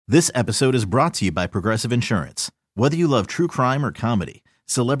This episode is brought to you by Progressive Insurance. Whether you love true crime or comedy,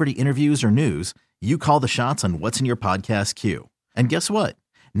 celebrity interviews or news, you call the shots on what's in your podcast queue. And guess what?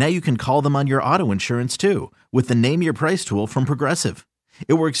 Now you can call them on your auto insurance too with the Name Your Price tool from Progressive.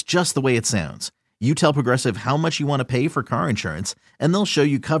 It works just the way it sounds. You tell Progressive how much you want to pay for car insurance, and they'll show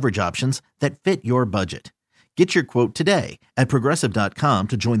you coverage options that fit your budget. Get your quote today at Progressive.com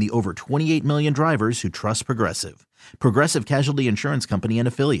to join the over 28 million drivers who trust Progressive. Progressive Casualty Insurance Company and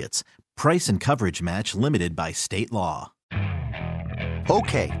Affiliates. Price and coverage match limited by state law.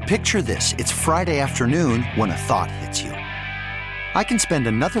 Okay, picture this. It's Friday afternoon when a thought hits you. I can spend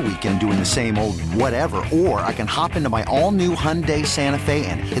another weekend doing the same old whatever, or I can hop into my all-new Hyundai Santa Fe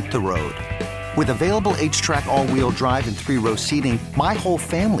and hit the road. With available H-Track all-wheel drive and 3-row seating, my whole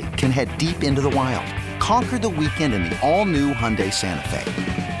family can head deep into the wild. Conquer the weekend in the all-new Hyundai Santa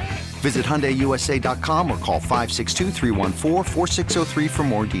Fe. Visit HyundaiUSA.com or call 562-314-4603 for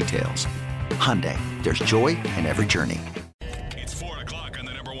more details. Hyundai, there's joy in every journey. It's 4 o'clock on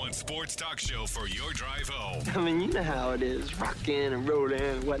the number one sports talk show for your drive home. I mean, you know how it is, rockin' and rollin'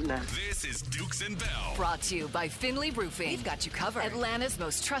 and whatnot. This is Dukes and Bell. Brought to you by Finley Roofing. We've got you covered. Atlanta's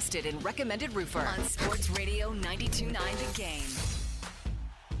most trusted and recommended roofer. On Sports Radio 92.9 The Game.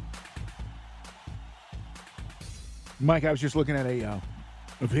 Mike, I was just looking at a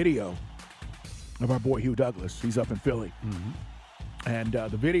video of our boy Hugh Douglas. He's up in Philly. And the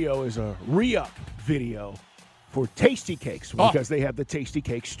video is a re-up video for Tasty Cakes because they have the Tasty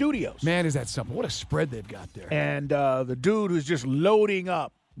Cake Studios. Man, is that something. What a spread they've got there. And the dude who's just loading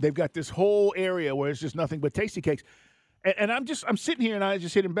up, they've got this whole area where it's just nothing but Tasty Cakes. And I'm sitting here and I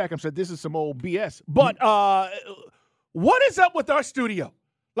just hit him back. I said, this is some old BS. But what is up with our studio?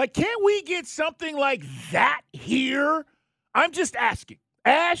 Like, can't we get something like that here? I'm just asking.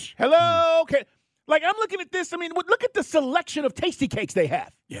 Ash, hello? Okay. Like, I'm looking at this. I mean, look at the selection of Tasty Cakes they have.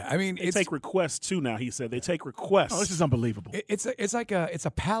 Yeah, I mean, they take requests too now. He said they take requests. Oh, this is unbelievable. It's like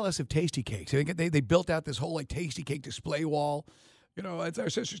a palace of Tasty Cakes. They built out this whole like Tasty Cake display wall. You know, it's our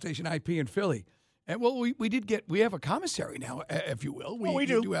sister station IP in Philly. And well, we have a commissary now, if you will. We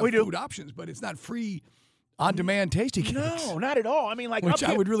do have food options, but it's not free. On-demand Tasty Cakes. No, not at all. I mean, like, which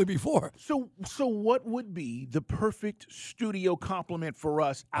I would really be for. So what would be the perfect studio complement for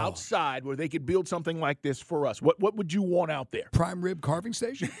us outside where they could build something like this for us? What would you want out there? Prime rib carving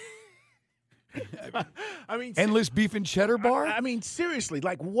station? I mean, endless beef and cheddar bar? I mean, seriously,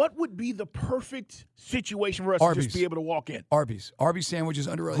 like, what would be the perfect situation for us to just be able to walk in? Arby's sandwiches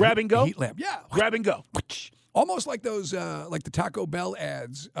under a grab and go heat lamp. Yeah, grab and go. Almost like those, like the Taco Bell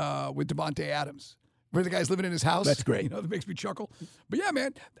ads with Devontae Adams. Where the guy's living in his house. That's great. You know, that makes me chuckle. But yeah,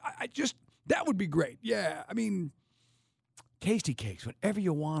 man, I just, that would be great. Yeah, I mean, Tasty Cakes, whenever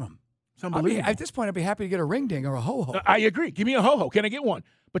you want them. It's unbelievable. At this point, I'd be happy to get a ring ding or a ho-ho. I agree. Give me a ho-ho. Can I get one?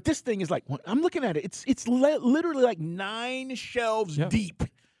 But this thing is like, I'm looking at it. It's literally like 9 shelves deep.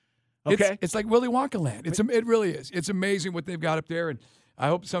 Okay? It's like Willy Wonka land. It really is. It's amazing what they've got up there, and I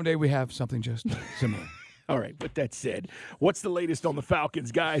hope someday we have something just similar. All right, with that said, what's the latest on the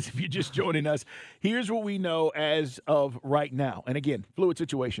Falcons, guys? If you're just joining us, here's what we know as of right now. And again, fluid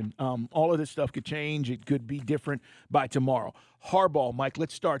situation. All of this stuff could change. It could be different by tomorrow. Harbaugh, Mike,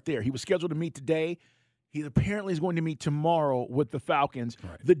 let's start there. He was scheduled to meet today. He apparently is going to meet tomorrow with the Falcons.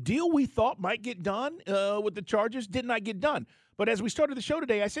 Right. The deal we thought might get done with the Chargers did not get done. But as we started the show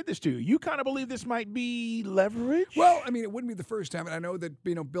today, I said this to you. You kind of believe this might be leverage? Well, I mean, it wouldn't be the first time. And I know that,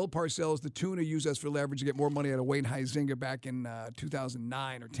 Bill Parcells, the tuna, used us for leverage to get more money out of Wayne Huizenga back in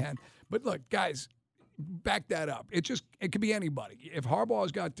 2009 or 10. But look, guys, back that up. It could be anybody. If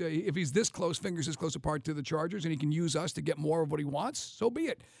Harbaugh's got, if he's this close, fingers this close apart to the Chargers, and he can use us to get more of what he wants, so be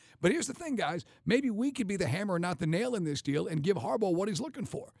it. But here's the thing, guys. Maybe we could be the hammer, not the nail in this deal, and give Harbaugh what he's looking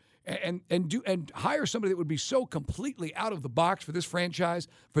for. And hire somebody that would be so completely out of the box for this franchise,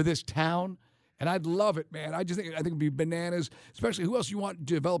 for this town. And I'd love it, man. I think it'd be bananas, especially who else you want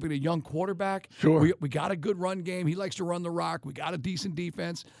developing a young quarterback. Sure. We got a good run game. He likes to run the rock. We got a decent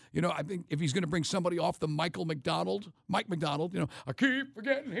defense. I think if he's going to bring somebody off the Mike McDonald, I keep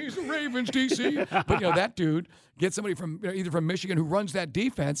forgetting he's the Ravens DC. But, that dude, get somebody from either from Michigan who runs that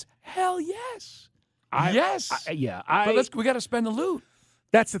defense. Hell yes. But we got to spend the loot.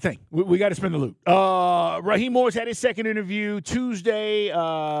 That's the thing. We got to spend the loot. Raheem Morris had his second interview Tuesday.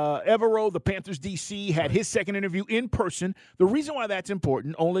 Evero, the Panthers DC, had his second interview in person. The reason why that's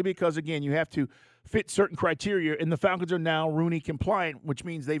important, only because, again, you have to fit certain criteria, and the Falcons are now Rooney compliant, which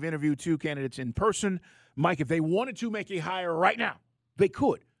means they've interviewed 2 candidates in person. Mike, if they wanted to make a hire right now, they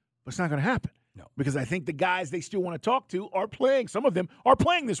could, but it's not going to happen. No. Because I think the guys they still want to talk to are playing. Some of them are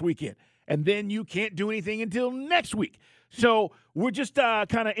playing this weekend, and then you can't do anything until next week. So we're just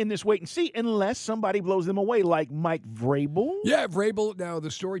kind of in this wait and see unless somebody blows them away like Mike Vrabel. Yeah, Vrabel. Now,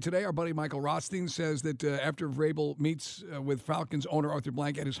 the story today, our buddy Michael Rothstein says that after Vrabel meets with Falcons owner Arthur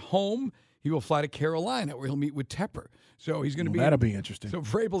Blank at his home, he will fly to Carolina where he'll meet with Tepper. So he's going to be that'll be interesting. So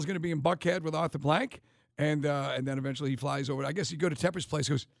Vrabel's going to be in Buckhead with Arthur Blank, and then eventually he flies over. I guess he go to Tepper's place.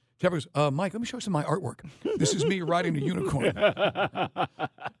 Tepper goes, Mike, let me show you some of my artwork. This is me riding a unicorn.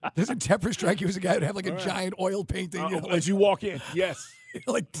 Doesn't Tepper strike you as a guy who'd have like a giant oil painting? As you walk in, yes.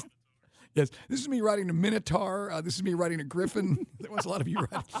 Yes, this is me riding a Minotaur. This is me riding a Griffin. There was a lot of you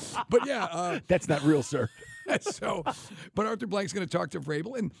riding. But yeah. That's not real, sir. But Arthur Blank's going to talk to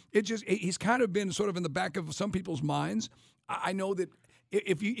Vrabel, and he's kind of been sort of in the back of some people's minds. I know that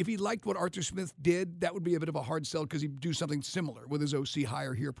if he liked what Arthur Smith did, that would be a bit of a hard sell because he'd do something similar with his OC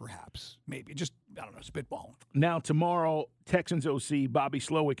hire here, perhaps. Maybe. Just, I don't know, spitballing. Now, tomorrow, Texans OC Bobby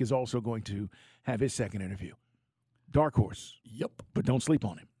Slowick is also going to have his second interview. Dark horse. Yep. But don't sleep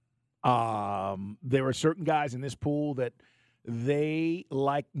on him. There are certain guys in this pool that they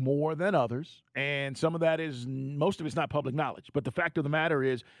like more than others, and some of that is, most of it's not public knowledge. But the fact of the matter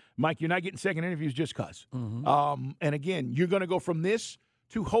is, Mike, you're not getting second interviews just because. Mm-hmm. And again, you're going to go from this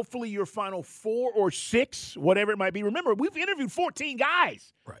to hopefully your final 4 or 6, whatever it might be. Remember, we've interviewed 14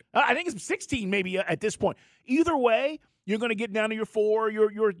 guys. Right. I think it's 16 maybe at this point. Either way, you're going to get down to your 4,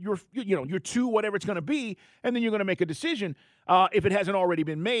 your 2, whatever it's going to be, and then you're going to make a decision if it hasn't already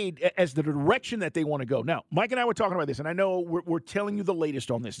been made as the direction that they want to go. Now, Mike and I were talking about this, and I know we're telling you the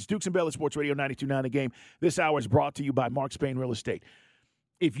latest on this. It's Dukes and Bell at Sports Radio 92.9 The Game. This hour is brought to you by Mark Spain Real Estate.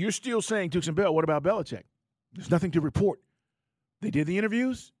 If you're still saying Dukes and Bell, what about Belichick? There's nothing to report. They did the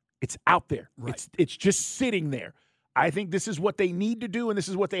interviews. It's out there. Right. It's just sitting there. I think this is what they need to do, and this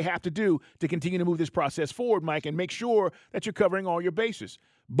is what they have to do to continue to move this process forward, Mike, and make sure that you're covering all your bases.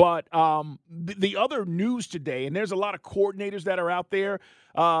 But the other news today, and there's a lot of coordinators that are out there,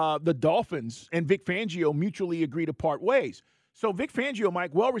 the Dolphins and Vic Fangio mutually agree to part ways. So Vic Fangio,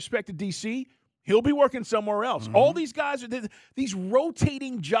 Mike, well-respected DC, he'll be working somewhere else. Mm-hmm. All these guys, are these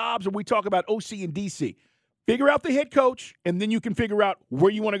rotating jobs when we talk about OC and DC. Figure out the head coach, and then you can figure out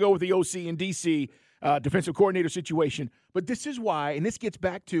where you want to go with the OC and DC defensive coordinator situation. But this is why, and this gets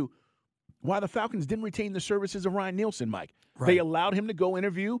back to why the Falcons didn't retain the services of Ryan Nielsen, Mike. Right. They allowed him to go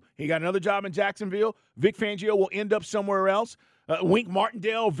interview. He got another job in Jacksonville. Vic Fangio will end up somewhere else. Wink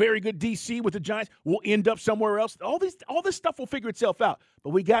Martindale, very good DC with the Giants, will end up somewhere else. All this stuff will figure itself out.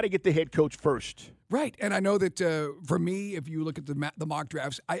 But we got to get the head coach first. Right. And I know that for me, if you look at the mock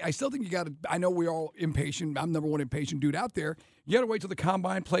drafts, I still think you got to – I know we're all impatient. I'm number one impatient dude out there. You got to wait till the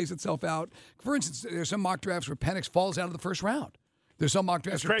combine plays itself out. For instance, there's some mock drafts where Penix falls out of the first round. There's some mock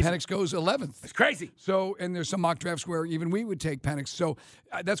drafts where Penix goes 11th. It's crazy. So, and there's some mock drafts where even we would take Penix. So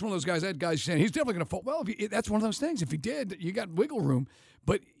that's one of those guys. I had guys saying he's definitely going to fall. Well, that's one of those things. If he did, you got wiggle room.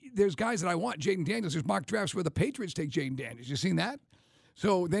 But there's guys that I want. Jaden Daniels. There's mock drafts where the Patriots take Jaden Daniels. You seen that?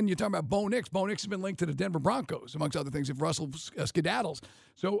 So then you're talking about Bo Nix. Bo Nix has been linked to the Denver Broncos, amongst other things, if Russell skedaddles.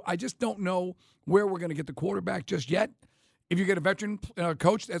 So I just don't know where we're going to get the quarterback just yet. If you get a veteran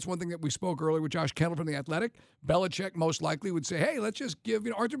coach, that's one thing that we spoke earlier with Josh Kendall from The Athletic. Belichick most likely would say, hey, let's just give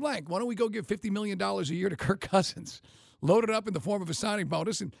Arthur Blank. Why don't we go give $50 million a year to Kirk Cousins? Load it up in the form of a signing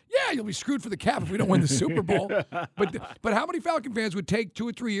bonus, and yeah, you'll be screwed for the cap if we don't win the Super Bowl. But how many Falcon fans would take 2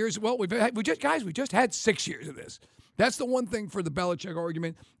 or 3 years? Well, we just had 6 years of this. That's the one thing for the Belichick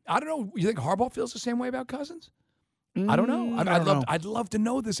argument. I don't know. You think Harbaugh feels the same way about Cousins? I don't know. I'd love to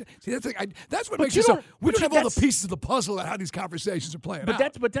know this. See, that's what makes it so. We don't have all the pieces of the puzzle about how these conversations are playing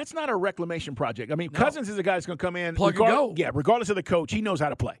out. But that's not a reclamation project. I mean, Cousins is a guy that's going to come in. Plug and go. Yeah, regardless of the coach, he knows how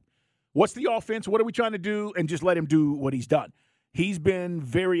to play. What's the offense? What are we trying to do? And just let him do what he's done. He's been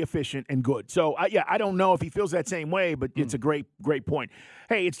very efficient and good. So, I don't know if he feels that same way, but it's a great point.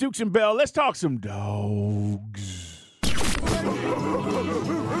 Hey, it's Dukes and Bell. Let's talk some dogs.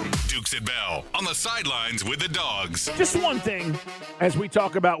 Dukes and Bell on the sidelines with the dogs. Just one thing as we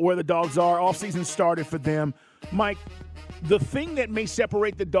talk about where the dogs are. Offseason started for them. Mike, the thing that may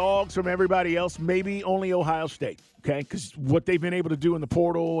separate the dogs from everybody else, maybe only Ohio State, okay? Because what they've been able to do in the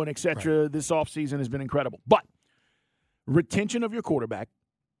portal and et cetera this offseason has been incredible. But retention of your quarterback,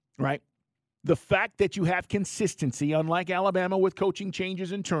 right? The fact that you have consistency, unlike Alabama with coaching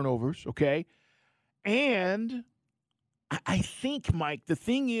changes and turnovers, okay? And I think, Mike, the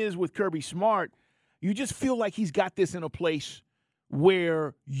thing is with Kirby Smart, you just feel like he's got this in a place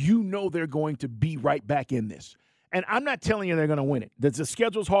where you know they're going to be right back in this. And I'm not telling you they're going to win it. The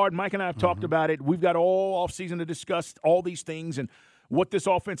schedule's hard. Mike and I have talked about it. We've got all offseason to discuss all these things and what this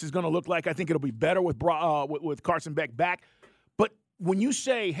offense is going to look like. I think it'll be better with Carson Beck back. But when you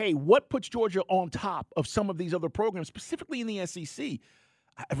say, hey, what puts Georgia on top of some of these other programs, specifically in the SEC?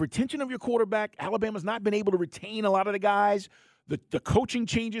 Retention of your quarterback. Alabama's not been able to retain a lot of the guys. The coaching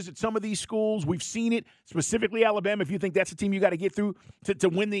changes at some of these schools. We've seen it, specifically Alabama, if you think that's a team you got to get through to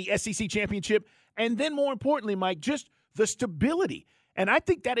win the SEC championship. And then more importantly, Mike, just the stability. And I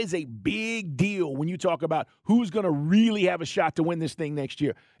think that is a big deal when you talk about who's going to really have a shot to win this thing next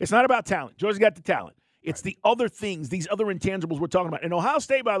year. It's not about talent. Georgia's got the talent. It's the other things, these other intangibles we're talking about. And Ohio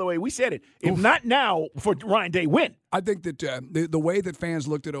State, by the way, we said it. If not now, for Ryan Day, win. I think that the way that fans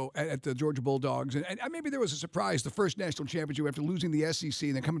looked at the Georgia Bulldogs, and maybe there was a surprise, the first national championship after losing the SEC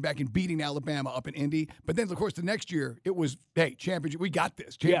and then coming back and beating Alabama up in Indy. But then, of course, the next year, it was, hey, championship, we got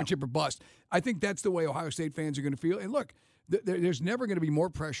this, championship or bust. I think that's the way Ohio State fans are going to feel. And look, there's never going to be more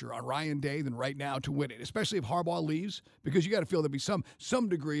pressure on Ryan Day than right now to win it, especially if Harbaugh leaves, because you got to feel there'll be some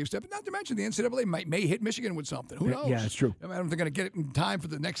degree of step. Not to mention the NCAA may hit Michigan with something. Who knows? Yeah, that's true. I don't think they're going to get it in time for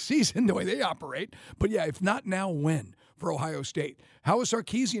the next season the way they operate. But yeah, if not now, when for Ohio State? How is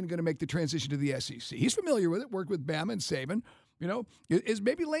Sarkisian going to make the transition to the SEC? He's familiar with it. Worked with Bama and Saban. You know, is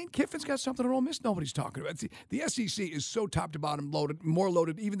maybe Lane Kiffin's got something on Ole Miss nobody's talking about? The SEC is so top to bottom loaded, more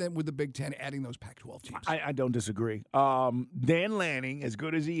loaded even than with the Big Ten, adding those Pac-12 teams. I don't disagree. Dan Lanning, as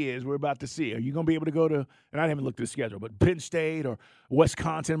good as he is, we're about to see. Are you going to be able to go to, and I haven't looked at the schedule, but Penn State or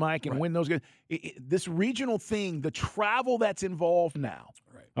Wisconsin, Mike, and win those games? This regional thing, the travel that's involved now,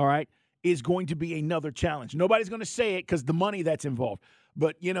 all right, is going to be another challenge. Nobody's going to say it because the money that's involved.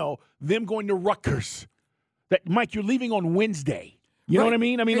 But, you know, them going to Rutgers. That, Mike, you're leaving on Wednesday. You know what I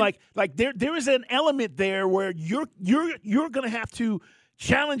mean? I mean, like there is an element there where you're going to have to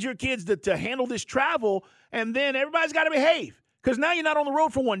challenge your kids to handle this travel, and then everybody's got to behave because now you're not on the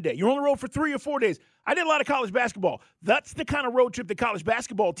road for one day. You're on the road for 3 or 4 days. I did a lot of college basketball. That's the kind of road trip that college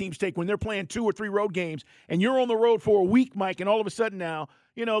basketball teams take when they're playing 2 or 3 road games, and you're on the road for a week, Mike, and all of a sudden now,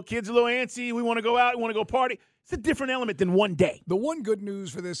 you know, kids are a little antsy. We want to go out. We want to go party. It's a different element than one day. The one good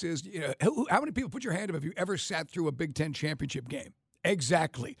news for this is, you know, how many people, put your hand up if you ever sat through a Big Ten championship game?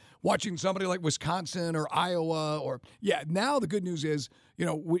 Exactly. Watching somebody like Wisconsin or Iowa or, now the good news is, you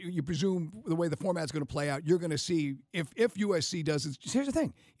know, you presume the way the format's going to play out, you're going to see if USC does it. Here's the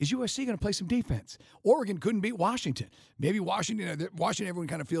thing. Is USC going to play some defense? Oregon couldn't beat Washington. Maybe Washington, everyone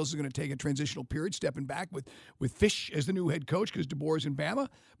kind of feels is going to take a transitional period, stepping back with Fish as the new head coach because DeBoer's in Bama.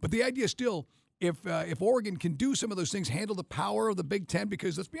 But the idea is still, if Oregon can do some of those things, handle the power of the Big Ten,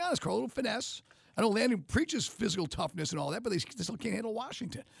 because let's be honest, Carl, a little finesse. I know Landon preaches physical toughness and all that, but they still can't handle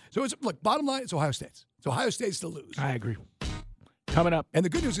Washington. So look, bottom line, it's Ohio State. It's Ohio State's to lose. I agree. Coming up. And the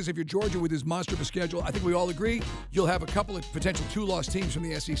good news is if you're Georgia with this monster of a schedule, I think we all agree you'll have a couple of potential 2-loss teams from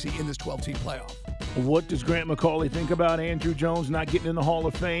the SEC in this 12-team playoff. What does Grant McAuley think about Andruw Jones not getting in the Hall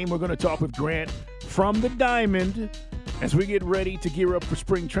of Fame? We're going to talk with Grant from the Diamond as we get ready to gear up for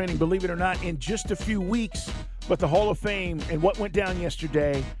spring training. Believe it or not, in just a few weeks, but the Hall of Fame and what went down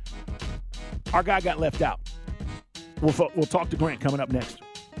yesterday, our guy got left out. We'll talk to Grant coming up next.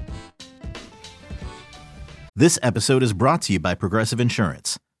 This episode is brought to you by Progressive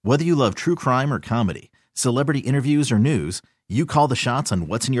Insurance. Whether you love true crime or comedy, celebrity interviews or news, you call the shots on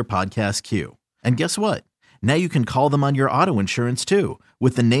what's in your podcast queue. And guess what? Now you can call them on your auto insurance too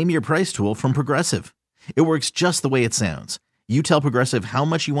with the Name Your Price tool from Progressive. It works just the way it sounds. You tell Progressive how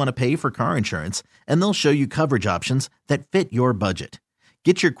much you want to pay for car insurance, and they'll show you coverage options that fit your budget.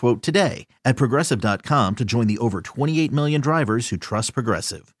 Get your quote today at Progressive.com to join the over 28 million drivers who trust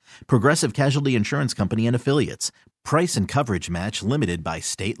Progressive. Progressive Casualty Insurance Company and Affiliates. Price and coverage match limited by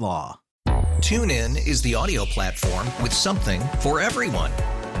state law. TuneIn is the audio platform with something for everyone.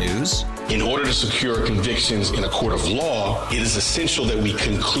 News. In order to secure convictions in a court of law, it is essential that we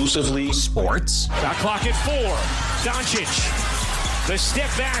conclusively. Sports. Got clock at 4. Doncic. The step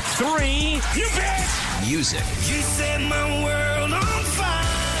back 3. You bet. Music. You set my world on fire.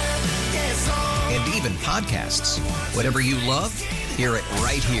 Yes, and even podcasts. Whatever you love, hear it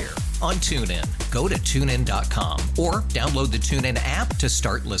right here on TuneIn. Go to TuneIn.com or download the TuneIn app to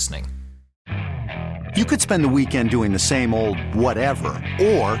start listening. You could spend the weekend doing the same old whatever,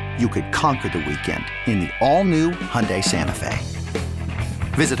 or you could conquer the weekend in the all-new Hyundai Santa Fe.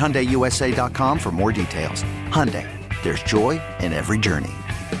 Visit HyundaiUSA.com for more details. Hyundai, there's joy in every journey.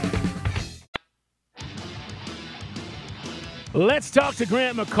 Let's talk to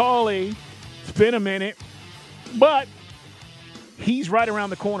Grant McAuley. It's been a minute, but he's right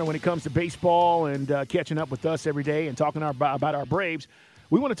around the corner when it comes to baseball and catching up with us every day and talking about our Braves.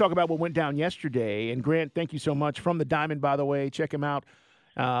 We want to talk about what went down yesterday. And, Grant, thank you so much. From the Diamond, by the way. Check him out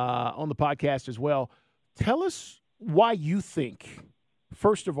on the podcast as well. Tell us why you think,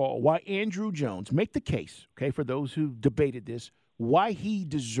 first of all, why Andruw Jones, make the case, okay, for those who debated this, why he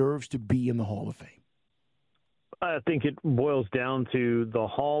deserves to be in the Hall of Fame? I think it boils down to the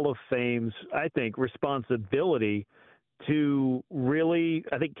Hall of Fame's, I think, responsibility to really,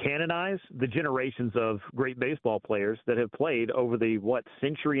 I think, canonize the generations of great baseball players that have played over the,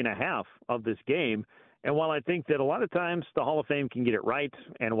 century and a half of this game. And while I think that a lot of times the Hall of Fame can get it right,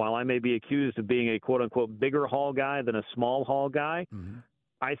 and while I may be accused of being a quote-unquote bigger Hall guy than a small Hall guy,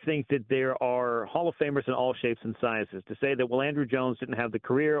 I think that there are Hall of Famers in all shapes and sizes. To say that, Andruw Jones didn't have the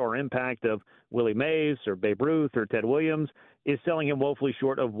career or impact of Willie Mays or Babe Ruth or Ted Williams is selling him woefully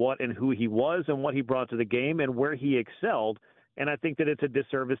short of what and who he was and what he brought to the game and where he excelled. And I think that it's a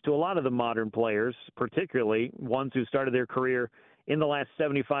disservice to a lot of the modern players, particularly ones who started their career in the last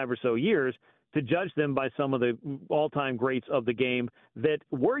 75 or so years, to judge them by some of the all-time greats of the game that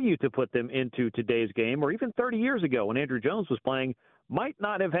were you to put them into today's game, or even 30 years ago when Andruw Jones was playing, might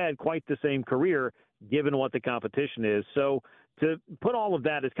not have had quite the same career given what the competition is. So to put all of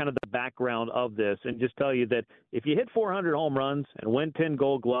that as kind of the background of this and just tell you that if you hit 400 home runs and win 10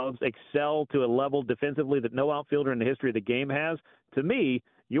 Gold Gloves, excel to a level defensively that no outfielder in the history of the game has, to me,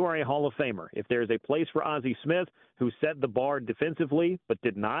 you are a Hall of Famer. If there's a place for Ozzie Smith, who set the bar defensively but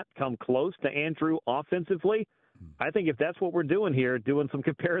did not come close to Andruw offensively, I think if that's what we're doing here, doing some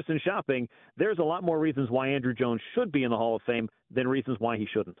comparison shopping, there's a lot more reasons why Andruw Jones should be in the Hall of Fame than reasons why he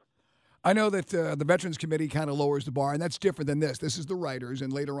shouldn't. I know that the Veterans Committee kind of lowers the bar, and that's different than this. This is the writers,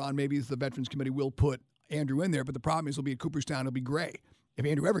 and later on maybe the Veterans Committee will put Andruw in there, but the problem is he'll be at Cooperstown, he'll be gray. If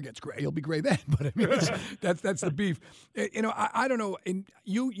Andruw ever gets gray, he'll be gray then. But I mean, that's the beef. I don't know. And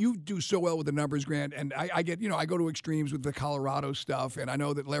you do so well with the numbers, Grant. And I get, I go to extremes with the Colorado stuff. And I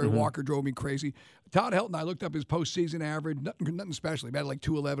know that Larry Walker drove me crazy. Todd Helton, I looked up his postseason average. Nothing special. He had like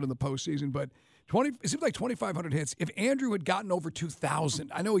 211 in the postseason, but it seems like 2,500 hits. If Andruw had gotten over 2,000,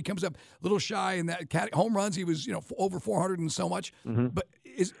 I know he comes up a little shy in that home runs. He was, over 400 and so much. But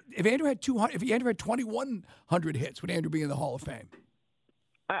if Andruw had 200, if Andruw had 2,100 hits, would Andruw be in the Hall of Fame?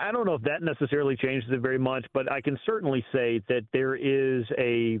 I don't know if that necessarily changes it very much, but I can certainly say that there is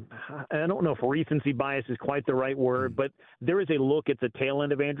I don't know if recency bias is quite the right word, but there is a look at the tail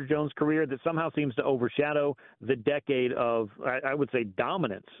end of Andruw Jones' career that somehow seems to overshadow the decade of, I would say,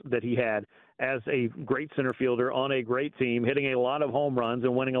 dominance that he had as a great center fielder on a great team, hitting a lot of home runs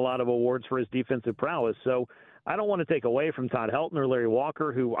and winning a lot of awards for his defensive prowess. So I don't want to take away from Todd Helton or Larry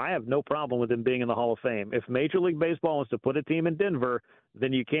Walker, who I have no problem with him being in the Hall of Fame. If Major League Baseball wants to put a team in Denver,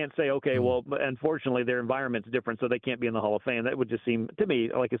 then you can't say, okay, well, unfortunately their environment's different, so they can't be in the Hall of Fame. That would just seem, to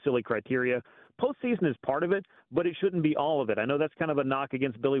me, like a silly criteria. Postseason is part of it, but it shouldn't be all of it. I know that's kind of a knock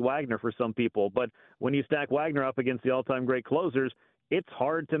against Billy Wagner for some people, but when you stack Wagner up against the all-time great closers, it's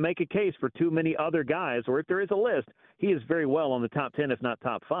hard to make a case for too many other guys, or if there is a list, he is very well on the top 10, if not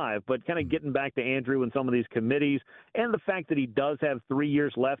top 5. But kind of getting back to Andruw and some of these committees and the fact that he does have 3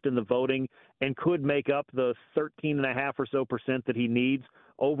 years left in the voting and could make up the 13.5% or so that he needs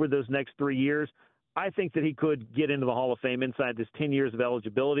over those next 3 years, I think that he could get into the Hall of Fame inside this 10 years of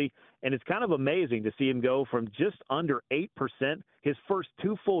eligibility. And it's kind of amazing to see him go from just under 8% his first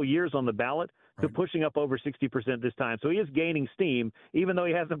 2 full years on the ballot to pushing up over 60% this time. So he is gaining steam, even though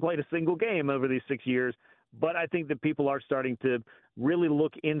he hasn't played a single game over these 6 years. But I think that people are starting to really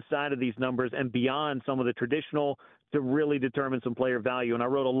look inside of these numbers and beyond some of the traditional to really determine some player value. And I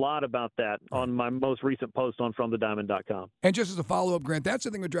wrote a lot about that on my most recent post on FromTheDiamond.com. And just as a follow-up, Grant, that's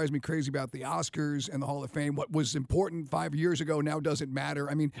the thing that drives me crazy about the Oscars and the Hall of Fame. What was important 5 years ago now doesn't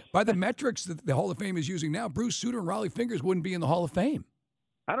matter. I mean, by the metrics that the Hall of Fame is using now, Bruce Sutter and Raleigh Fingers wouldn't be in the Hall of Fame.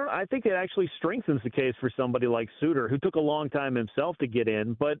 I think it actually strengthens the case for somebody like Sutter, who took a long time himself to get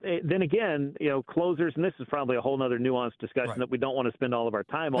in. But then again, closers, and this is probably a whole other nuanced discussion that we don't want to spend all of our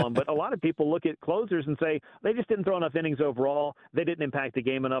time on, but a lot of people look at closers and say, they just didn't throw enough innings overall. They didn't impact the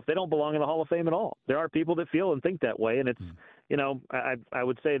game enough. They don't belong in the Hall of Fame at all. There are people that feel and think that way, and it's, I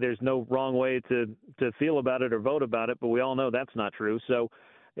would say there's no wrong way to feel about it or vote about it, but we all know that's not true. So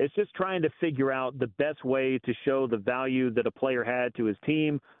it's just trying to figure out the best way to show the value that a player had to his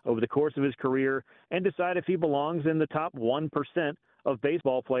team over the course of his career and decide if he belongs in the top 1% of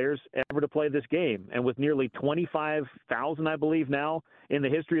baseball players ever to play this game. And with nearly 25,000, I believe now, in the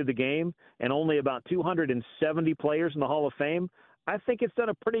history of the game and only about 270 players in the Hall of Fame, I think it's done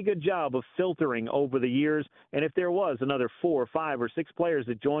a pretty good job of filtering over the years. And if there was another 4 or 5 or 6 players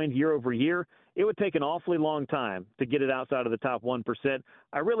that joined year over year, it would take an awfully long time to get it outside of the top 1%.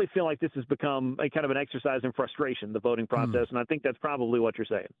 I really feel like this has become a kind of an exercise in frustration, the voting process, and I think that's probably what you're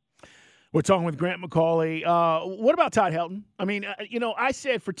saying. We're talking with Grant McAuley. What about Todd Helton? I mean, I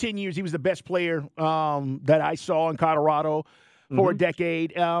said for 10 years he was the best player that I saw in Colorado. for a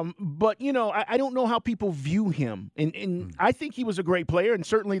decade. But, I don't know how people view him. And I think he was a great player and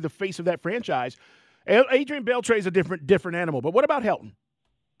certainly the face of that franchise. Adrian Beltre is a different animal. But what about Helton?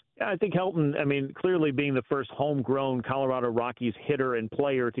 Yeah, I think Helton, clearly being the first homegrown Colorado Rockies hitter and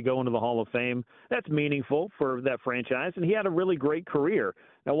player to go into the Hall of Fame, that's meaningful for that franchise, and he had a really great career.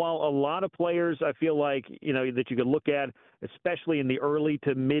 Now, while a lot of players I feel like, that you could look at, especially in the early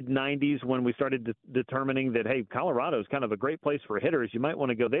to mid-'90s when we started determining that, hey, Colorado is kind of a great place for hitters. You might want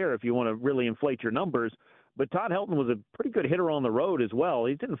to go there if you want to really inflate your numbers. But Todd Helton was a pretty good hitter on the road as well.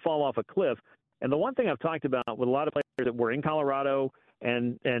 He didn't fall off a cliff. And the one thing I've talked about with a lot of players that were in Colorado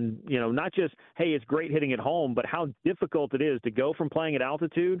and not just, hey, it's great hitting at home, but how difficult it is to go from playing at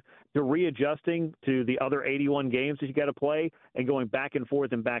altitude to readjusting to the other 81 games that you got to play and going back and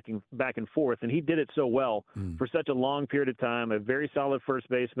forth and back and forth. And he did it so well for such a long period of time, a very solid first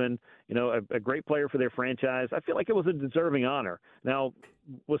baseman, a great player for their franchise. I feel like it was a deserving honor. Now,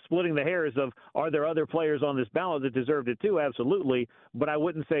 with splitting the hairs of, are there other players on this ballot that deserved it too? Absolutely. But I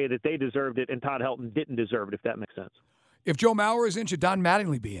wouldn't say that they deserved it and Todd Helton didn't deserve it, if that makes sense. If Joe Mauer is in, should Don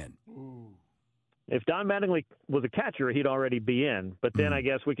Mattingly be in? If Don Mattingly was a catcher, he'd already be in. But then I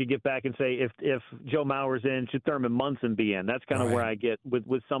guess we could get back and say if Joe Mauer's in, should Thurman Munson be in? That's kind of where I get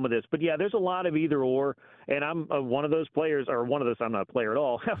with some of this. But, yeah, there's a lot of either or. And I'm one of those players, or one of those, I'm not a player at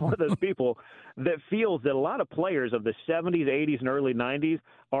all, one of those people that feels that a lot of players of the 70s, 80s, and early 90s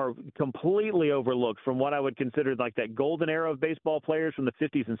are completely overlooked from what I would consider like that golden era of baseball players from the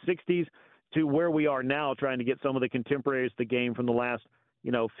 50s and 60s to where we are now trying to get some of the contemporaries of the game from the last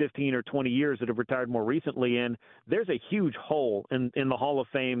 15 or 20 years that have retired more recently in. There's a huge hole in the Hall of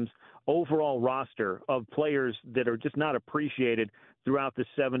Fame's overall roster of players that are just not appreciated throughout the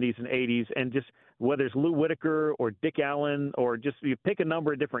 70s and 80s. And just whether it's Lou Whitaker or Dick Allen or just you pick a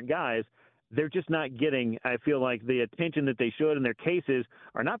number of different guys, they're just not getting, I feel like, the attention that they should, and their cases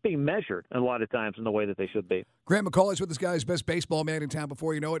are not being measured a lot of times in the way that they should be. Grant McAuley's with this guy's best baseball man in town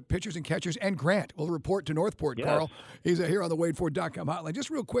before you know it. Pitchers and catchers, and Grant will report to Northport, yes. Carl. He's here on the WadeFord.com hotline. Just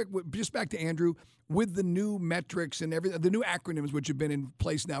real quick, just back to Andruw, with the new metrics and everything, the new acronyms which have been in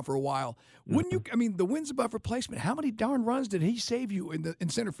place now for a while, wouldn't you, the wins above replacement, how many darn runs did he save you in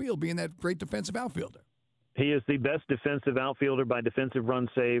center field, being that great defensive outfielder? He is the best defensive outfielder by defensive run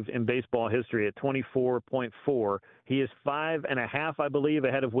saved in baseball history at 24.4. He is 5.5, I believe,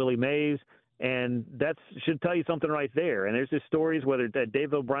 ahead of Willie Mays, and that should tell you something right there. And there's just stories, whether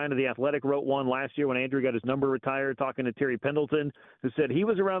Dave O'Brien of The Athletic wrote one last year when Andruw got his number retired, talking to Terry Pendleton, who said he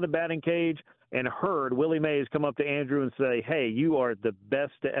was around the batting cage and heard Willie Mays come up to Andruw and say, hey, you are the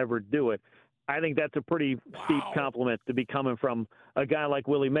best to ever do it. I think that's a pretty steep compliment to be coming from a guy like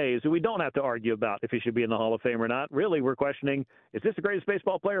Willie Mays, who we don't have to argue about if he should be in the Hall of Fame or not. Really, we're questioning, is this the greatest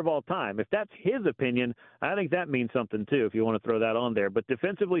baseball player of all time? If that's his opinion, I think that means something, too, if you want to throw that on there. But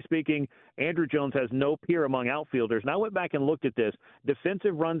defensively speaking, Andruw Jones has no peer among outfielders. And I went back and looked at this.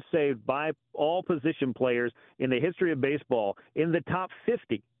 Defensive runs saved by all position players in the history of baseball. In the top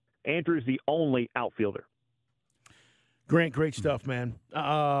 50, Andrew's the only outfielder. Grant, great stuff, man.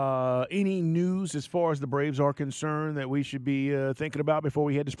 Any news as far as the Braves are concerned that we should be thinking about before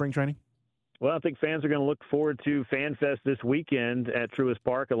we head to spring training? Well, I think fans are going to look forward to Fan Fest this weekend at Truist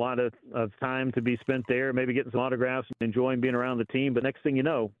Park. A lot of time to be spent there, maybe getting some autographs and enjoying being around the team. But next thing you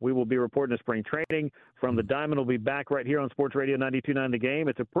know, we will be reporting to spring training from the Diamond. Will be back right here on Sports Radio 92.9 The Game.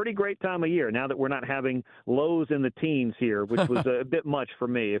 It's a pretty great time of year now that we're not having lows in the teens here, which was a bit much for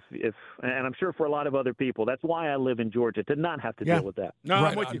me, and I'm sure for a lot of other people. That's why I live in Georgia, to not have to deal with that. No,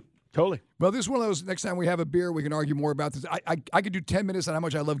 I'm with you. Totally. Well, this is one of those, next time we have a beer, we can argue more about this. I could do 10 minutes on how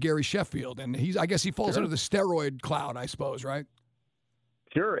much I love Gary Sheffield, and I guess he falls under the steroid cloud, I suppose, right?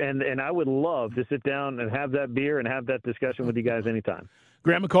 Sure, and I would love to sit down and have that beer and have that discussion with you guys anytime.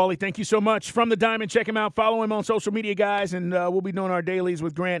 Grant McAuley, thank you so much. From the Diamond, check him out. Follow him on social media, guys, and we'll be doing our dailies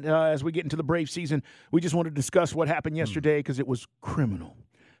with Grant as we get into the Brave season. We just wanted to discuss what happened yesterday because it was criminal.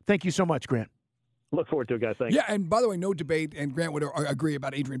 Thank you so much, Grant. Look forward to it, guys. Thanks. Yeah, and by the way, no debate, and Grant would agree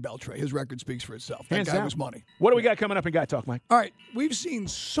about Adrian Beltre. His record speaks for itself. That guy was money. What do we got coming up in Guy Talk, Mike? All right, we've seen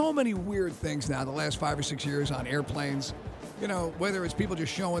so many weird things now the last 5 or 6 years on airplanes. Whether it's people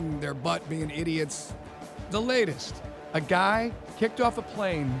just showing their butt, being idiots. The latest, a guy kicked off a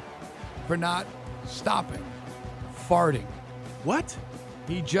plane for not stopping, farting. What?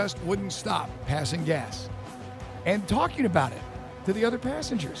 He just wouldn't stop passing gas and talking about it to the other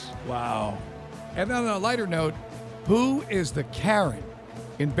passengers. Wow. And on a lighter note, who is the Karen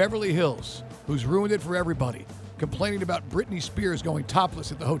in Beverly Hills who's ruined it for everybody, complaining about Britney Spears going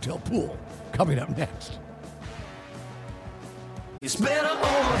topless at the hotel pool? Coming up next.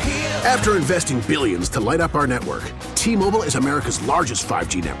 After investing billions to light up our network, T-Mobile is America's largest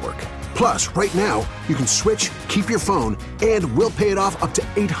 5G network. Plus, right now, you can switch, keep your phone, and we'll pay it off up to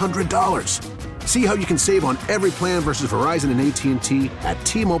 $800. See how you can save on every plan versus Verizon and AT&T at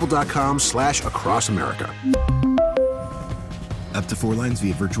T-Mobile.com/across America. Up to 4 lines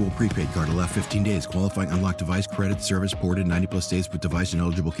via virtual prepaid card. Allow 15 days. Qualifying unlocked device credit service ported 90+ days with device and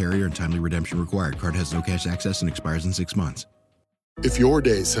eligible carrier and timely redemption required. Card has no cash access and expires in 6 months. If your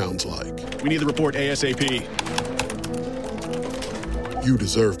day sounds like, we need the report ASAP, you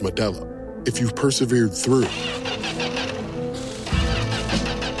deserve Modelo. If you've persevered through,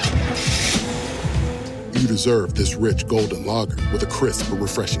 you deserve this rich golden lager with a crisp but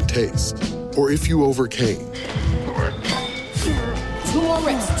refreshing taste. Or if you overcame, 2 more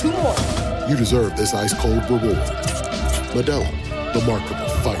reps, 2 more. You deserve this ice-cold reward. Modelo, the Markable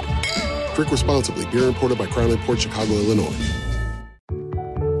Fighter. Drink responsibly. Beer imported by Crown Imports, Chicago, Illinois.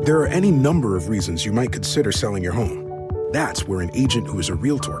 There are any number of reasons you might consider selling your home. That's where an agent who is a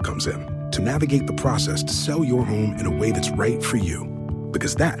realtor comes in to navigate the process to sell your home in a way that's right for you.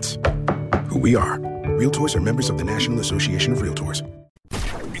 Because that's who we are. Realtors are members of the National Association of Realtors.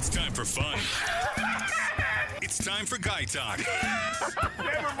 It's time for fun. It's time for guy talk.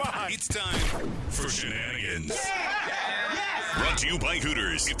 Never mind. It's time for shenanigans. Brought to you by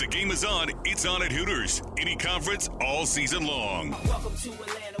Hooters. If the game is on, it's on at Hooters. Any conference all season long.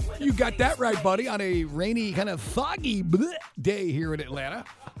 You got that right, buddy, on a rainy, kind of foggy day here in Atlanta.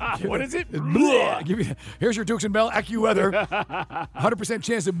 What is it? Here's your Dukes and Bell AccuWeather. 100%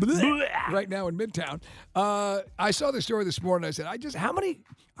 chance of right now in Midtown. I saw the story this morning. I said, how many?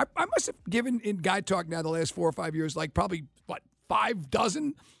 I must have given in Guy Talk now the last 4 or 5 years, like probably, 5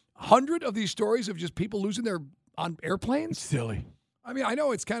 dozen, 100 of these stories of just people losing their on airplanes? Silly. I mean, I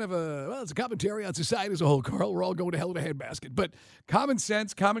know it's kind of it's a commentary on society as a whole, Carl. We're all going to hell in a handbasket. But common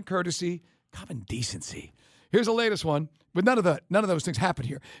sense, common courtesy, common decency. Here's the latest one. But none of those things happen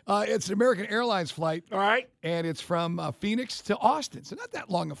here. It's an American Airlines flight. All right. And it's from Phoenix to Austin. So not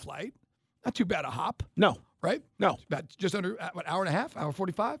that long a flight. Not too bad a hop. No. Right? No. About just under, hour and a half? Hour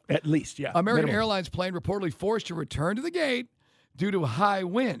 45? At least, yeah. American Minimum. Airlines plane reportedly forced to return to the gate due to high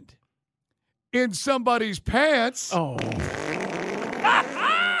wind. In somebody's pants. Oh.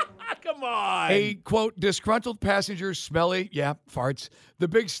 Come on. A, quote, disgruntled passenger, smelly, farts. The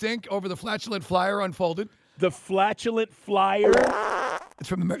big stink over the flatulent flyer unfolded. The flatulent flyer? It's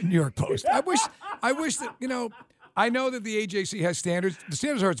from the New York Post. I wish that, I know that the AJC has standards. The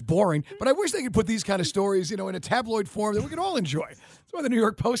standards are it's boring, but I wish they could put these kind of stories, in a tabloid form that we could all enjoy. That's why the New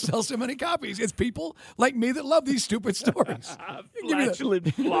York Post sells so many copies. It's people like me that love these stupid stories.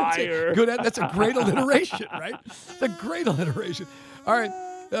 Flatulent flyer. That's a great alliteration, right? It's a great alliteration. All right.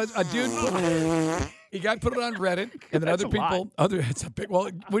 A dude, he got put it on Reddit, and then That's other people, it's a big, well,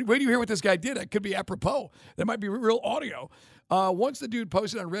 wait do you hear what this guy did? It could be apropos. That might be real audio. Once the dude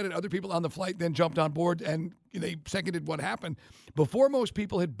posted on Reddit, other people on the flight then jumped on board, and they seconded what happened. Before most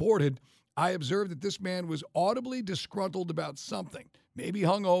people had boarded, I observed that this man was audibly disgruntled about something. Maybe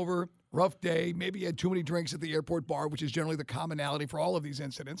hungover, rough day, maybe he had too many drinks at the airport bar, which is generally the commonality for all of these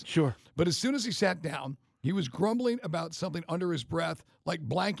incidents. Sure. But as soon as he sat down, he was grumbling about something under his breath, like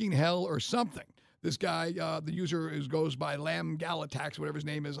blanking hell or something. This guy, the user goes by Lamb Galatax, whatever his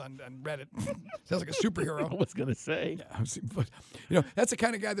name is on Reddit. Sounds like a superhero. I was going to say. Yeah, but, that's the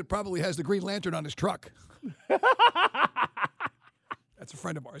kind of guy that probably has the Green Lantern on his truck. That's a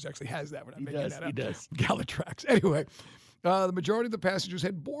friend of ours actually has that. When I'm making that up. He does. Galatrax. Anyway, the majority of the passengers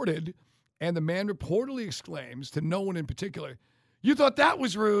had boarded, and the man reportedly exclaims to no one in particular, "You thought that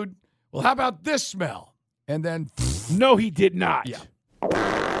was rude? Well, how about this smell?" And then, no, he did not. Yeah.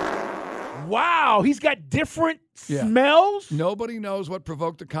 Wow, he's got different smells? Nobody knows what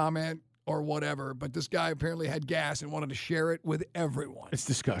provoked the comment or whatever, but this guy apparently had gas and wanted to share it with everyone. It's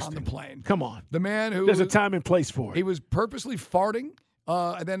disgusting. On the plane. Come on. The man who... There's a time and place for it. He was purposely farting,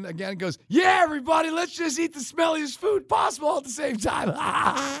 and then again goes, "Yeah, everybody, let's just eat the smelliest food possible at the same time."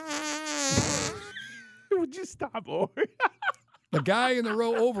 Would you stop, or? The guy in the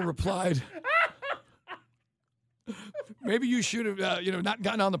row over replied, "Maybe you should have, not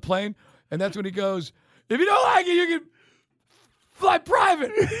gotten on the plane." And that's when he goes, "If you don't like it, you can fly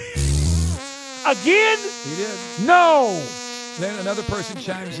private." Again? He did. No. Then another person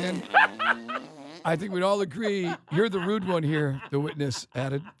chimes in. "I think we'd all agree you're the rude one here," the witness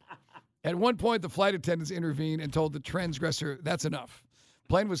added. At one point, the flight attendants intervened and told the transgressor, "That's enough."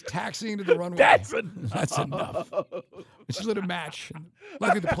 Plane was taxiing to the runway. That's enough. That's enough. She lit a match.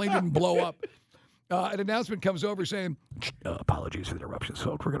 Luckily, the plane didn't blow up. An announcement comes over saying, "Apologies for the interruptions,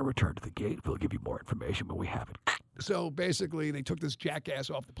 folks. We're going to return to the gate. We'll give you more information when we have it." So basically, they took this jackass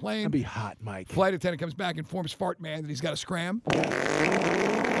off the plane. That'd be hot, Mike. Flight attendant comes back, informs Fart Man that he's got to scram.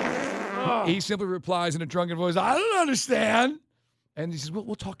 He simply replies in a drunken voice, I don't understand. And he says,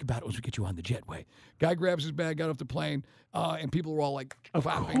 we'll talk about it once we get you on the jetway. Guy grabs his bag, got off the plane, and people were all like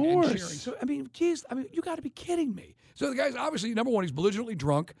clapping and cheering. So, I mean, geez, you got to be kidding me. So the guy's obviously, number one, he's belligerently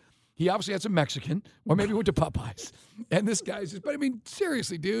drunk. He obviously had some Mexican, or maybe went to Popeyes. And this guy says, but I mean,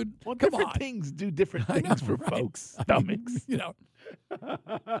 seriously, dude, well, come different on. things do different things for folks' stomachs.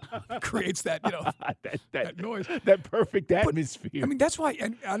 Creates that, that noise. That perfect atmosphere. I mean, that's why,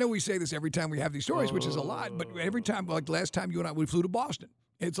 and I know we say this every time we have these stories, which is a lot, but every time, like last time you and I, we flew to Boston.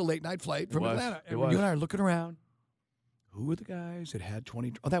 It's a late night flight from Atlanta. And you and I are looking around. Who were the guys that had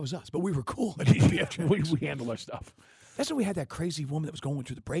 20? Oh, that was us, but we were cool. we handle our stuff. That's when we had that crazy woman that was going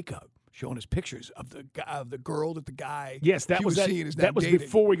through the breakup, showing us pictures of the girl that the guy. Yes, that was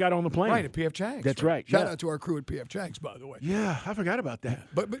before we got on the plane. Right, at P.F. Chang's. That's right. Shout out to our crew at P.F. Chang's, by the way. Yeah, I forgot about that.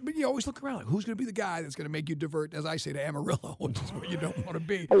 But you always look around. Like, who's going to be the guy that's going to make you divert, as I say, to Amarillo, which is where you don't want to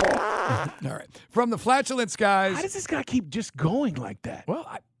be. All right. From the flatulence guys. How does this guy keep just going like that? Well,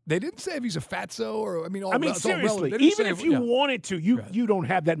 they didn't say if he's a fatso or, seriously, even if you wanted to, you don't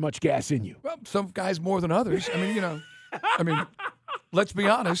have that much gas in you. Well, some guys more than others. Let's be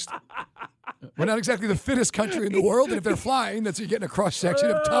honest. We're not exactly the fittest country in the world, and if they're flying, that's you're getting a cross-section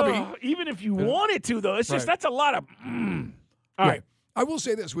of tubby. Even if you wanted to, though, it's just that's a lot of. All right. I will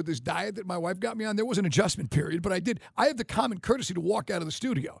say this, with this diet that my wife got me on, there was an adjustment period, but I had the common courtesy to walk out of the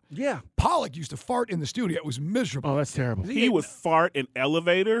studio. Yeah. Pollock used to fart in the studio. It was miserable. Oh, that's terrible. He would fart in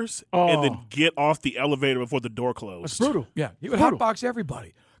elevators and then get off the elevator before the door closed. That's brutal. Yeah. He would hotbox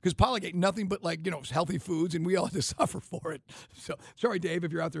everybody. Because Pollock ate nothing but, healthy foods, and we all had to suffer for it. So, sorry, Dave,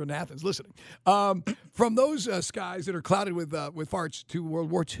 if you're out there in Athens listening. From those skies that are clouded with farts to World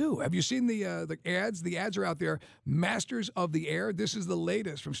War II, have you seen the ads? The ads are out there. Masters of the Air. This is the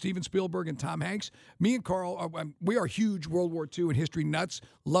latest from Steven Spielberg and Tom Hanks. Me and Carl, we are huge World War II and history nuts.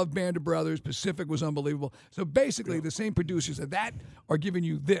 Love Band of Brothers. Pacific was unbelievable. So, basically, the same producers of that are giving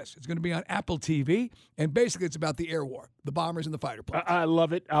you this. It's going to be on Apple TV, and basically, it's about the air war, the bombers and the fighter planes. I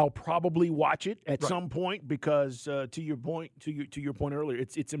love it. I'll probably watch it at some point because, to your point earlier,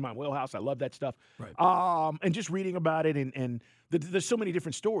 it's in my wheelhouse. I love that stuff. Right. And just reading about it, and there's so many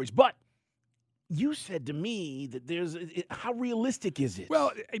different stories. But you said to me that how realistic is it?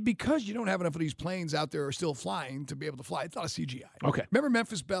 Well, because you don't have enough of these planes out there still flying to be able to fly, it's not a CGI. Okay. Remember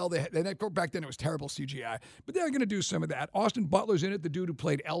Memphis Belle? Back then it was terrible CGI, but they're going to do some of that. Austin Butler's in it, the dude who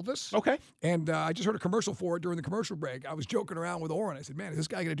played Elvis. Okay. And I just heard a commercial for it during the commercial break. I was joking around with Oren. I said, man, is this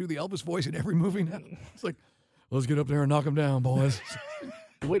guy going to do the Elvis voice in every movie now? It's like, let's get up there and knock him down, boys.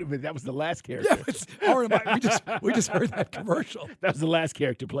 Wait a minute, that was the last character. Yeah, Oren and I, we just heard that commercial. That was the last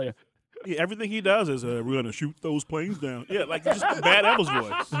character player. Yeah, everything he does is, we're going to shoot those planes down. Yeah, like just a bad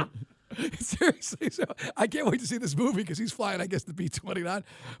Elvis voice. Seriously, so I can't wait to see this movie because he's flying, I guess, the B-29.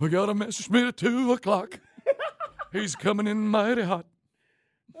 We got a Messerschmitt at 2 o'clock. He's coming in mighty hot.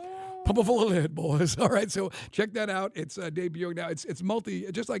 Pump full of lead, boys. All right, so check that out. It's debuting now. It's multi,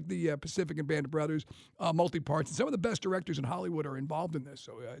 just like the Pacific and Band of Brothers, multi-parts. And some of the best directors in Hollywood are involved in this.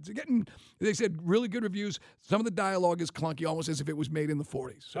 So it's getting, they said, really good reviews. Some of the dialogue is clunky, almost as if it was made in the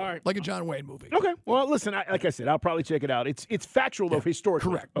 40s. So, all right. Like a John Wayne movie. Okay. Well, listen, like I said, I'll probably check it out. It's factual, though,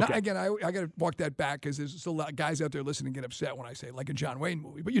 historically. Correct. Okay. Now, again, I got to walk that back because there's still a lot of guys out there listening get upset when I say like a John Wayne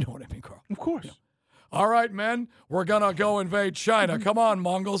movie. But you know what I mean, Carl. Of course. All right, men, we're going to go invade China. Come on,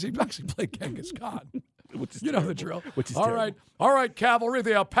 Mongols. He actually played Genghis Khan. You know the drill. All right, cavalry,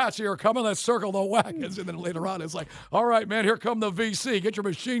 the Apache are coming. Let's circle the wagons. And then later on, it's like, all right, man, here come the VC. Get your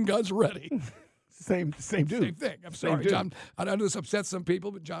machine guns ready. Same dude. Same thing. I'm sorry, John. I know this upsets some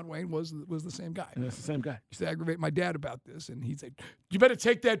people, but John Wayne was the same guy. And that's the same guy. Used to aggravate my dad about this, and he'd say, you better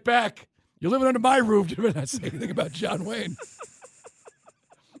take that back. You're living under my roof. You better not say anything about John Wayne.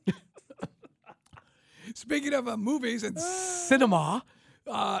 Speaking of movies and cinema,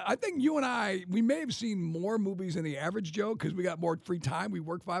 I think you and I, we may have seen more movies than the average Joe because we got more free time. We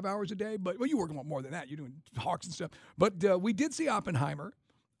work 5 hours a day, but you work a lot more than that. You're doing Hawks and stuff. But we did see Oppenheimer.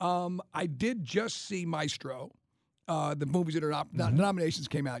 I did just see Maestro. The movies that are nominations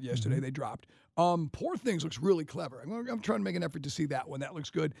came out yesterday. They dropped. Poor Things looks really clever. I'm trying to make an effort to see that one. That looks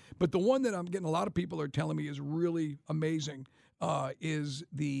good. But the one that I'm getting a lot of people are telling me is really amazing is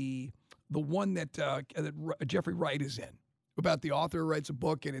the one that Jeffrey Wright is in, about the author who writes a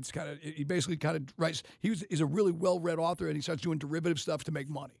book, and he basically writes. He's a really well-read author, and he starts doing derivative stuff to make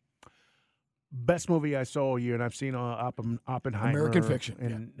money. Best movie I saw all year, and I've seen Oppenheimer. American Fiction.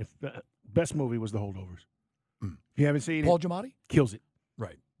 And best movie was The Holdovers. If you haven't seen Paul it, Giamatti? Kills it.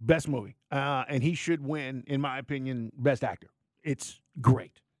 Right. Best movie. And he should win, in my opinion, Best Actor. It's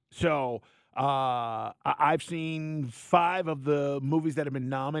great. So I've seen 5 of the movies that have been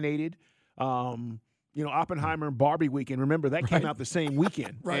nominated. Oppenheimer and Barbie weekend. Remember, that came out the same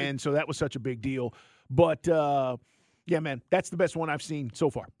weekend. Right. And so that was such a big deal. But, yeah, man, that's the best one I've seen so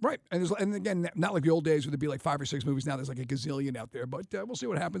far. Right. And again, not like the old days where there'd be like 5 or 6 movies. Now there's like a gazillion out there. But we'll see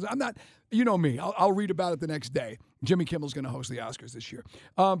what happens. I'm not, you know me, I'll read about it the next day. Jimmy Kimmel's going to host the Oscars this year.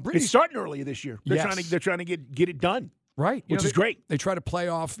 It's starting early this year. They're Yes. trying to get it done. Right. Which is great. They try to play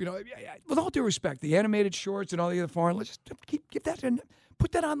off, with all due respect, the animated shorts and all the other foreign, let's just give that in,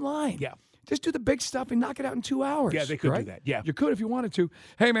 put that online. Yeah. Just do the big stuff and knock it out in 2 hours. Yeah, they could do right? that. Yeah. You could if you wanted to.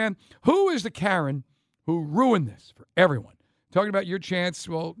 Hey, man, who is the Karen who ruined this for everyone? Talking about your chance,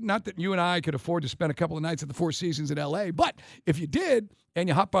 well, not that you and I could afford to spend a couple of nights at the Four Seasons in L.A., but if you did and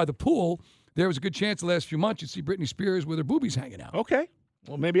you hopped by the pool, there was a good chance the last few months you'd see Britney Spears with her boobies hanging out. Okay.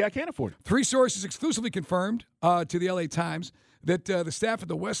 Well, maybe I can afford it. 3 sources exclusively confirmed to the L.A. Times that the staff at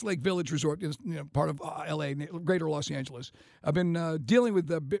the Westlake Village Resort, part of L.A., greater Los Angeles, have been dealing with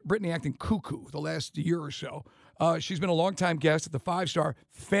Britney acting cuckoo the last year or so. She's been a longtime guest at the 5-star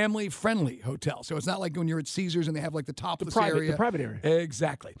family-friendly hotel. So it's not like when you're at Caesars and they have like the topless area. The private area.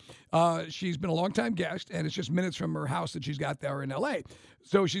 Exactly. She's been a longtime guest, and it's just minutes from her house that she's got there in L.A.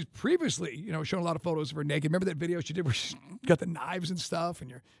 So she's previously, shown a lot of photos of her naked. Remember that video she did where she got the knives and stuff,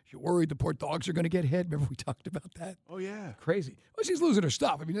 and you're worried the poor dogs are going to get hit? Remember we talked about that? Oh, yeah. Crazy. Well, she's losing her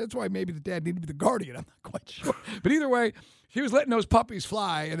stuff. I mean, that's why maybe the dad needed to be the guardian. I'm not quite sure. But either way, she was letting those puppies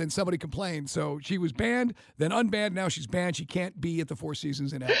fly, and then somebody complained. So she was banned, then unbanned. Now she's banned. She can't be at the Four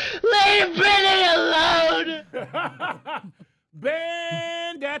Seasons in L.A. Leave Britney alone!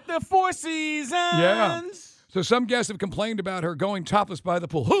 Banned at the Four Seasons. Yeah. So some guests have complained about her going topless by the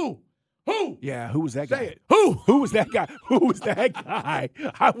pool. Who? Yeah, who was that guy? Say it. Who was that guy? Who was that guy?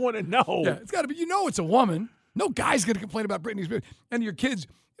 I want to know. Yeah, it's got to be. It's a woman. No guy's going to complain about Britney Spears. And your kids,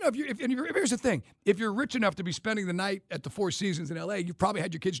 here's the thing. If you're rich enough to be spending the night at the Four Seasons in L.A., you've probably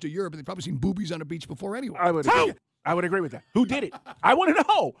had your kids to Europe, and they've probably seen boobies on a beach before anyway. I would agree with that. Who did it? I want to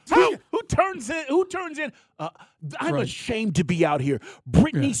know. Who turns in? I'm ashamed to be out here.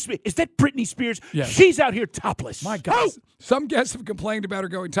 Britney Spears. Is that Britney Spears? Yeah. She's out here topless. My God. Some guests have complained about her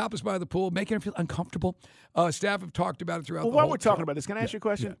going topless by the pool, making her feel uncomfortable. Staff have talked about it throughout the whole While we're talking show. about this, can I ask you a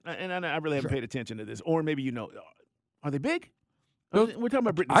question? Yeah. And I really haven't paid attention to this. Or maybe are they big? We're talking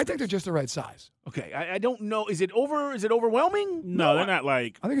about Britney Spears. I think they're just the right size. Okay. I don't know. Is it overwhelming? No, they're not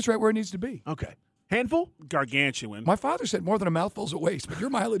like. I think it's right where it needs to be. Okay. Handful? Gargantuan. My father said more than a mouthful's of waste, but your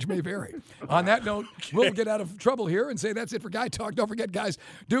mileage may vary. On that note, we'll get out of trouble here and say that's it for Guy Talk. Don't forget, guys,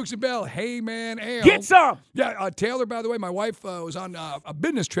 Dukes and Bell, Hey Man Ale. Get some! Yeah, Taylor, by the way, my wife was on a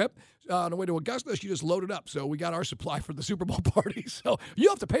business trip on the way to Augusta. She just loaded up, so we got our supply for the Super Bowl party. So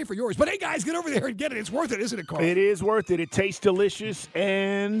you'll have to pay for yours. But hey, guys, get over there and get it. It's worth it, isn't it, Carl? It is worth it. It tastes delicious,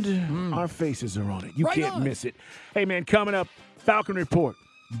 and our faces are on it. You can't miss it. Hey, man, coming up, Falcon Report.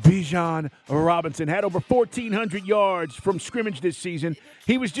 Bijan Robinson had over 1,400 yards from scrimmage this season.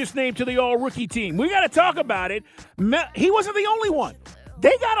 He was just named to the all-rookie team. We got to talk about it. He wasn't the only one.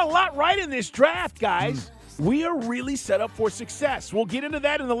 They got a lot right in this draft, guys. We are really set up for success. We'll get into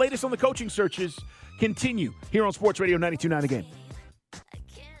that and the latest on the coaching searches continue here on Sports Radio 92.9 The Game.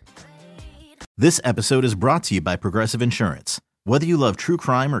 This episode is brought to you by Progressive Insurance. Whether you love true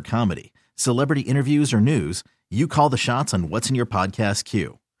crime or comedy, celebrity interviews or news, you call the shots on what's in your podcast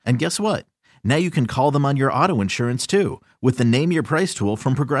queue. And guess what? Now you can call them on your auto insurance too with the Name Your Price tool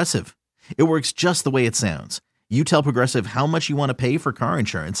from Progressive. It works just the way it sounds. You tell Progressive how much you want to pay for car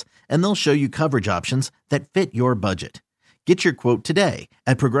insurance, and they'll show you coverage options that fit your budget. Get your quote today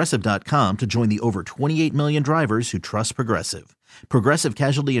at Progressive.com to join the over 28 million drivers who trust Progressive. Progressive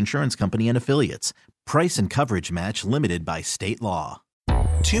Casualty Insurance Company and Affiliates. Price and coverage match limited by state law.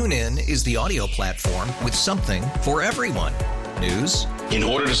 TuneIn is the audio platform with something for everyone. News. In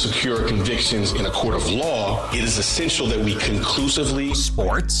order to secure convictions in a court of law, it is essential that we conclusively.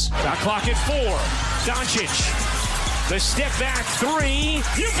 Sports. Shot clock at 4. Doncic. The step back 3.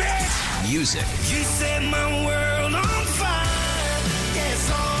 You bet. Music. You set my world on fire.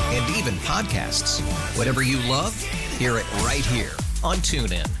 Yes, and even podcasts. Whatever you love, hear it right here on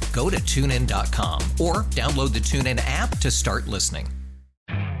TuneIn. Go to TuneIn.com or download the TuneIn app to start listening.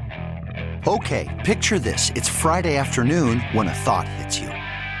 Okay, picture this. It's Friday afternoon when a thought hits you.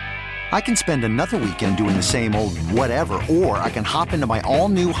 I can spend another weekend doing the same old whatever, or I can hop into my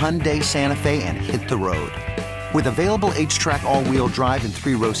all-new Hyundai Santa Fe and hit the road. With available H-Track all-wheel drive and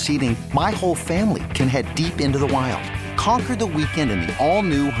 3-row seating, my whole family can head deep into the wild. Conquer the weekend in the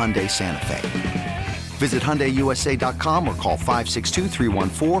all-new Hyundai Santa Fe. Visit HyundaiUSA.com or call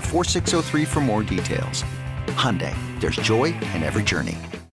 562-314-4603 for more details. Hyundai, there's joy in every journey.